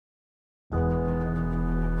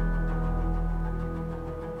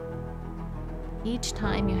Each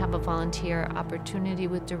time you have a volunteer opportunity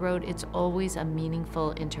with DOROT, it's always a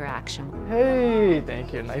meaningful interaction. Hey,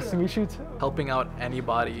 thank you. Nice to meet you too. Helping out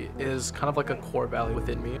anybody is kind of like a core value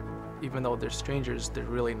within me. Even though they're strangers, they're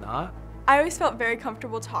really not. I always felt very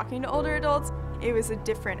comfortable talking to older adults. It was a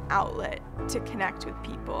different outlet to connect with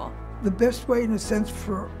people. The best way, in a sense,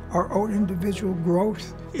 for our own individual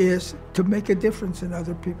growth is to make a difference in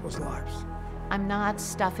other people's lives. I'm not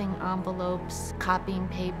stuffing envelopes, copying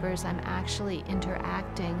papers. I'm actually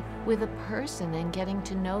interacting with a person and getting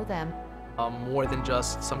to know them. I'm more than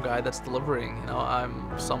just some guy that's delivering. You know,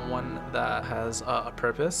 I'm someone that has a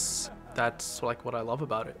purpose. That's like what I love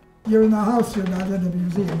about it. You're in a house, you're not in a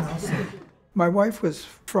museum now. So. My wife was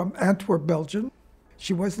from Antwerp, Belgium.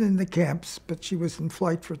 She wasn't in the camps, but she was in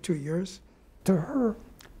flight for 2 years. To her,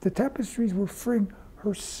 the tapestries were freeing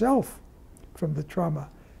herself from the trauma.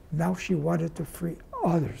 Now she wanted to free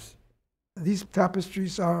others. These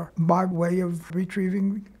tapestries are my way of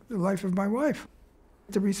retrieving the life of my wife.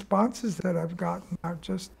 The responses that I've gotten are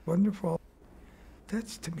just wonderful.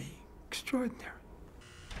 That's, to me, extraordinary.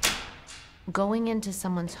 Going into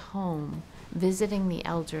someone's home, visiting the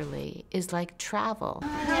elderly is like travel.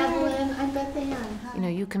 Hi, Evelyn. I'm Beth Ann. Hi. You know,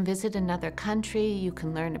 you can visit another country, you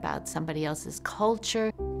can learn about somebody else's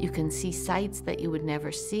culture, you can see sights that you would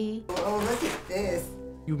never see. Oh, look at this.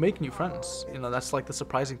 You make new friends. You know, that's like the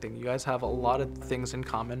surprising thing. You guys have a lot of things in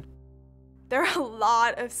common. There are a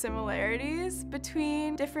lot of similarities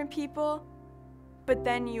between different people, but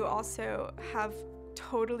then you also have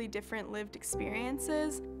totally different lived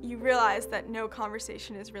experiences. You realize that no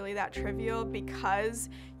conversation is really that trivial because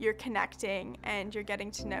you're connecting and you're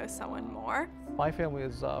getting to know someone more. My family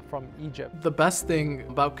is from Egypt. The best thing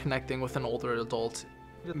about connecting with an older adult,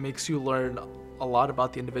 it makes you learn a lot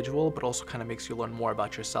about the individual, but also kind of makes you learn more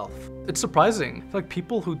about yourself. It's surprising. I feel like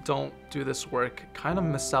people who don't do this work kind of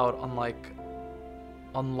miss out on like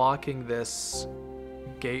unlocking this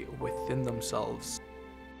gate within themselves.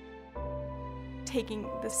 Taking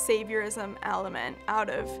the saviorism element out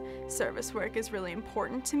of service work is really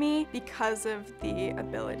important to me because of the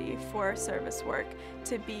ability for service work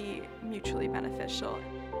to be mutually beneficial.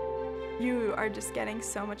 You are just getting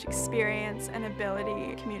so much experience and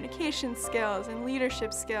ability, communication skills and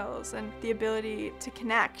leadership skills, and the ability to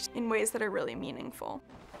connect in ways that are really meaningful.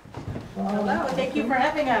 Hello, thank you for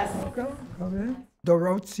having us. Welcome. Come in.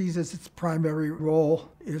 DOROT sees as its primary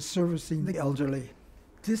role is servicing the elderly.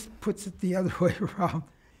 This puts it the other way around,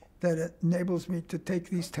 that it enables me to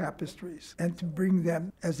take these tapestries and to bring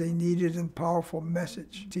them as a needed and powerful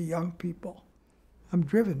message to young people. I'm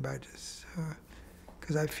driven by this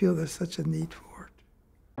because I feel there's such a need for it.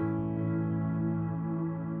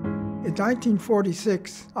 In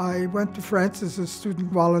 1946, I went to France as a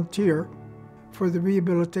student volunteer for the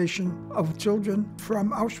rehabilitation of children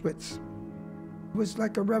from Auschwitz. It was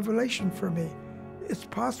like a revelation for me. It's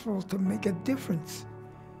possible to make a difference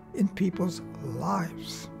in people's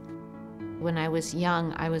lives. When I was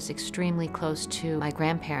young, I was extremely close to my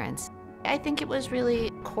grandparents. I think it was really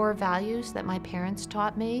core values that my parents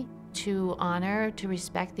taught me: to honor, to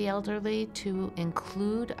respect the elderly, to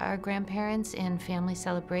include our grandparents in family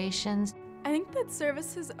celebrations. I think that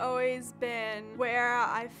service has always been where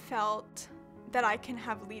I felt that I can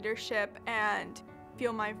have leadership and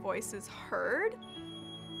feel my voice is heard.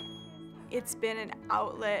 It's been an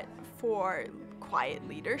outlet for quiet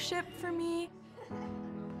leadership for me.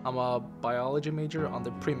 I'm a biology major on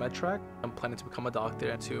the pre-med track. I'm planning to become a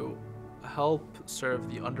doctor to help serve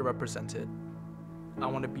the underrepresented. I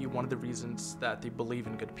want to be one of the reasons that they believe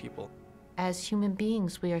in good people. As human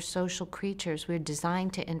beings, we are social creatures. We're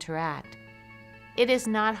designed to interact. It is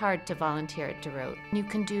not hard to volunteer at DOROT. You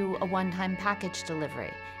can do a one-time package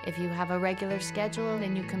delivery. If you have a regular schedule,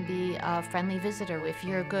 then you can be a friendly visitor. If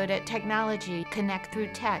you're good at technology, connect through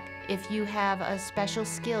tech. If you have a special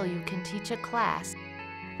skill, you can teach a class.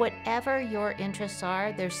 Whatever your interests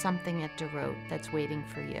are, there's something at DOROT that's waiting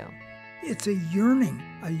for you. It's a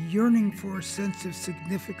yearning for a sense of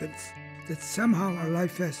significance, that somehow our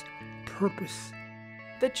life has purpose.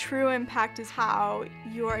 The true impact is how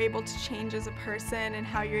you are able to change as a person and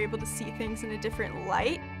how you're able to see things in a different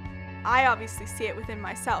light. I obviously see it within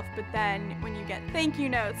myself, but then when you get thank you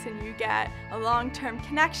notes and you get a long-term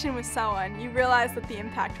connection with someone, you realize that the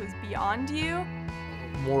impact was beyond you.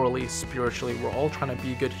 Morally, spiritually, we're all trying to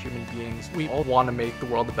be good human beings. We all want to make the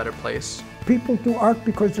world a better place. People do art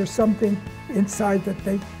because there's something inside that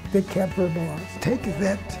they can't verbalize. Take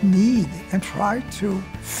that need and try to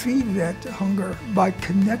feed that hunger by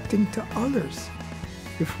connecting to others.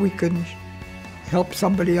 If we can help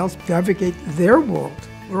somebody else navigate their world,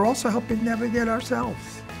 we're also helping navigate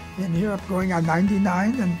ourselves. And here I'm going on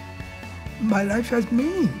 99, and my life has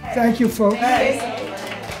meaning. Thank you, folks.